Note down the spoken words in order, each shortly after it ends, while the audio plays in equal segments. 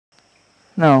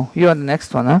No, you're the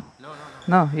next one, huh? No,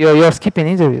 no, no. No, you're skipping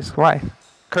interviews. Why?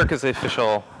 Kirk is the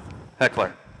official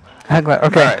heckler. Heckler, All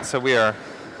okay. right, so we're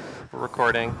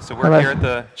recording. So we're Hello. here at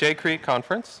the JCrete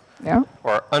conference, Yeah?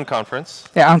 or unconference,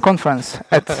 Yeah, on conference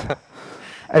at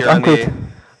here on Uncrete.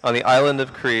 the island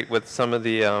of Crete with some of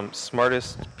the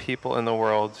smartest people in the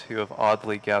world who have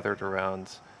oddly gathered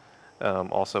around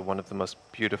also one of the most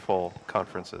beautiful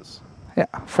conferences. Yeah,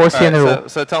 fourth year in a row.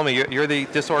 So tell me, you're the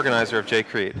disorganizer of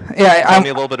JCrete. Yeah, Tell me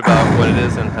a little bit about what it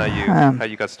is and how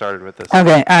you got started with this.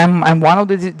 Okay, I'm one of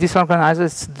the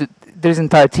disorganizers. There's an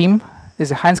entire team. There's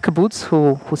Heinz Kabutz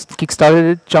who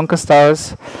kickstarted it, John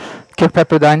Costars, Kirk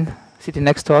Pepperdine sitting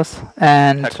next to us,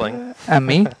 and Heckling.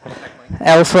 Me.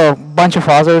 Also a bunch of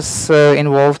others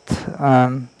involved,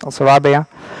 also Rabia.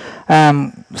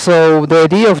 So the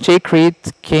idea of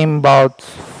JCrete came about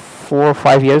 4 or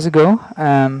 5 years ago.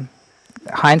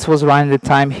 Heinz was running at the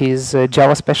time his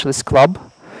Java Specialist Club,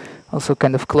 also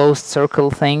kind of closed circle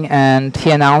thing, and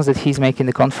he announced that he's making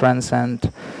the conference,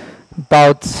 and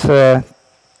about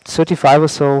 35 or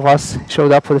so of us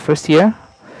showed up for the first year.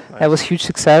 Nice. That was huge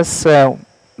success.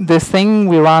 This thing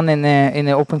we run in an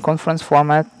open conference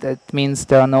format. That means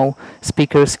there are no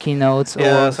speakers, keynotes, or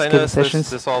so I scheduled noticed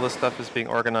sessions. all this stuff is being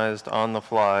organized on the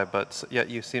fly, but yet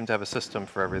you seem to have a system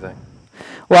for everything.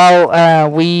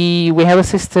 Well, we have a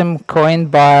system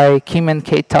coined by Kim and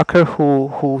Kate Tucker,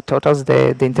 who taught us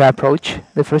the entire approach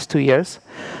the first 2 years.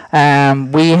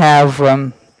 We have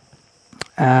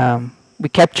we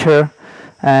capture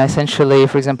essentially,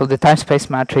 for example, the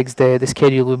time-space matrix, the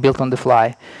schedule we built on the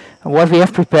fly. What we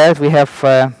have prepared, we have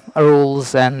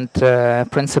rules and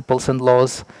principles and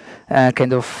laws,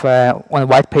 kind of on a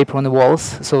white paper on the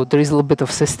walls. So there is a little bit of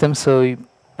system. So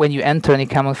when you enter and you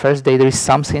come on first day, there is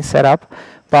something set up.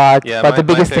 But the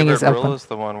biggest thing is my favorite open. rule is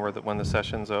the one where when the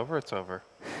session's over, it's over.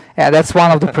 Yeah, that's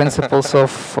one of the principles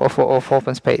of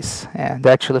open space. Yeah,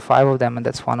 there are actually 5 of them, and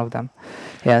that's one of them.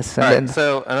 Yes. All right,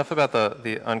 so enough about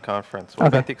the unconference. What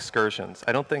about the excursions?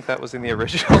 I don't think that was in the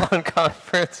original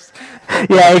unconference.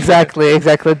 Yeah, exactly.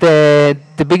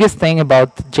 The biggest thing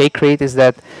about JCrete is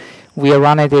that we are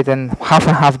running it in half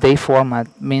and half day format.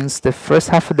 Means the first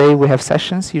half a day we have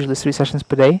sessions, usually 3 sessions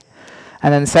per day.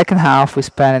 And then the second half we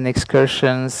spend in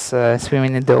excursions,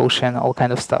 swimming in the ocean, all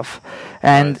kind of stuff.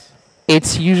 And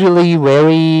it's usually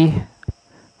very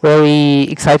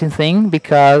exciting thing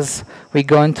because we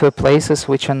go into places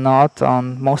which are not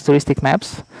on most touristic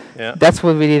maps. Yeah. That's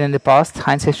what we did in the past.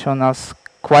 Heinz has shown us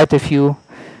quite a few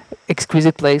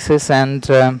exquisite places, and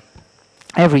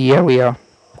every year we are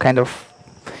kind of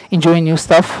enjoying new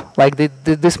stuff. Like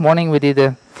this morning we did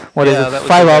a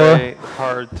 5-hour very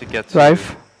hard to get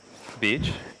drive.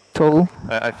 Beach. Total.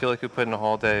 I feel like we put in a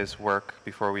whole day's work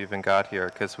before we even got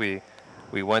here because we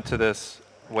went to this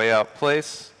way out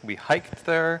place. We hiked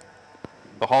there.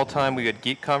 The whole time we had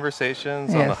geek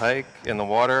conversations on the hike, in the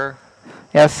water.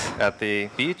 Yes. At the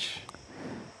beach.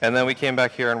 And then we came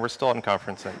back here and we're still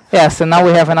unconferencing. Yes, and now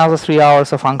we have another 3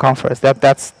 hours of unconference.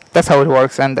 That's how it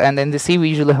works. And in the sea we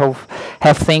usually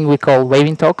have thing we call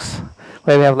waving talks,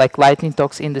 where we have like lightning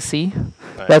talks in the sea.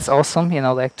 Nice. That's awesome. You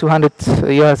know, like 200,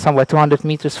 you are somewhere 200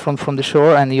 meters from the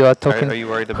shore, and you are talking. Are you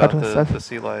worried about the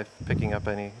sea life picking up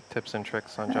any tips and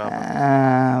tricks on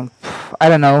Java? I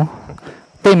don't know.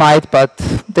 They might, but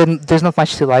then there's not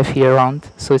much sea life here around,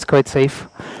 so it's quite safe.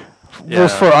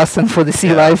 Both for us and for the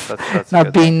sea life, that's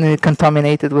not being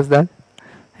contaminated with that.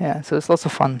 Yeah, so it's lots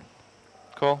of fun.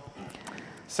 Cool.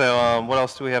 So what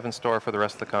else do we have in store for the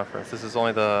rest of the conference? This is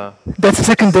only the... That's the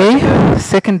second day.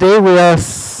 Second day, we are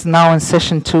now in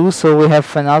session 2, so we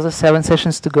have another 7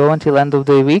 sessions to go until end of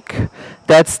the week.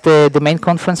 That's the main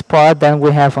conference part. Then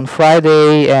we have on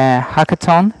Friday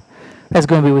hackathon. That's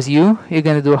going to be with you. You're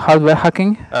going to do hardware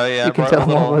hacking. Oh yeah, you can tell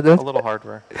more about that. A little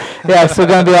hardware. Yeah, so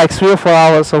going to be like 3 or 4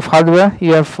 hours of hardware.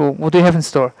 You have what do you have in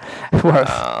store?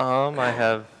 I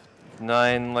have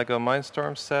 9 Lego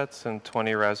Mindstorm sets and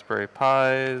 20 Raspberry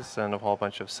Pis and a whole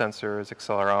bunch of sensors,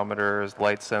 accelerometers,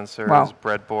 light sensors,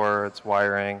 breadboards,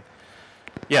 wiring.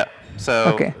 Yeah,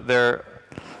 so they're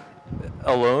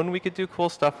alone we could do cool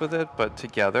stuff with it, but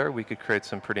together we could create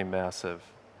some pretty massive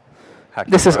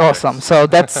hacking This is projects. awesome. So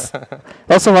that's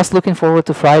lots of us looking forward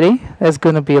to Friday. That's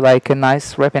going to be like a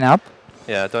nice wrapping up.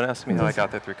 Yeah, don't ask me how I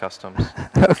got there through customs.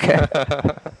 Okay.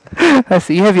 I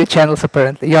see. You have your channels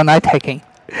apparently. You're night hacking.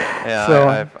 Yeah,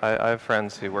 so I have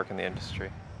friends who work in the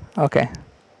industry. Okay.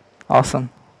 Awesome.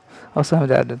 Also have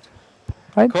that.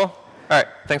 Right? Cool. All right.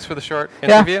 Thanks for the short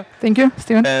interview. Yeah. Thank you,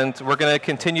 Steven. And we're going to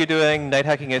continue doing night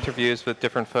hacking interviews with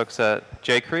different folks at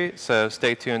JCrete. So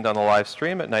stay tuned on the live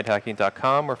stream at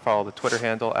nighthacking.com or follow the Twitter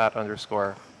handle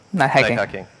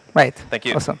 @_nighthacking. Right. Thank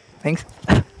you. Awesome. Thanks.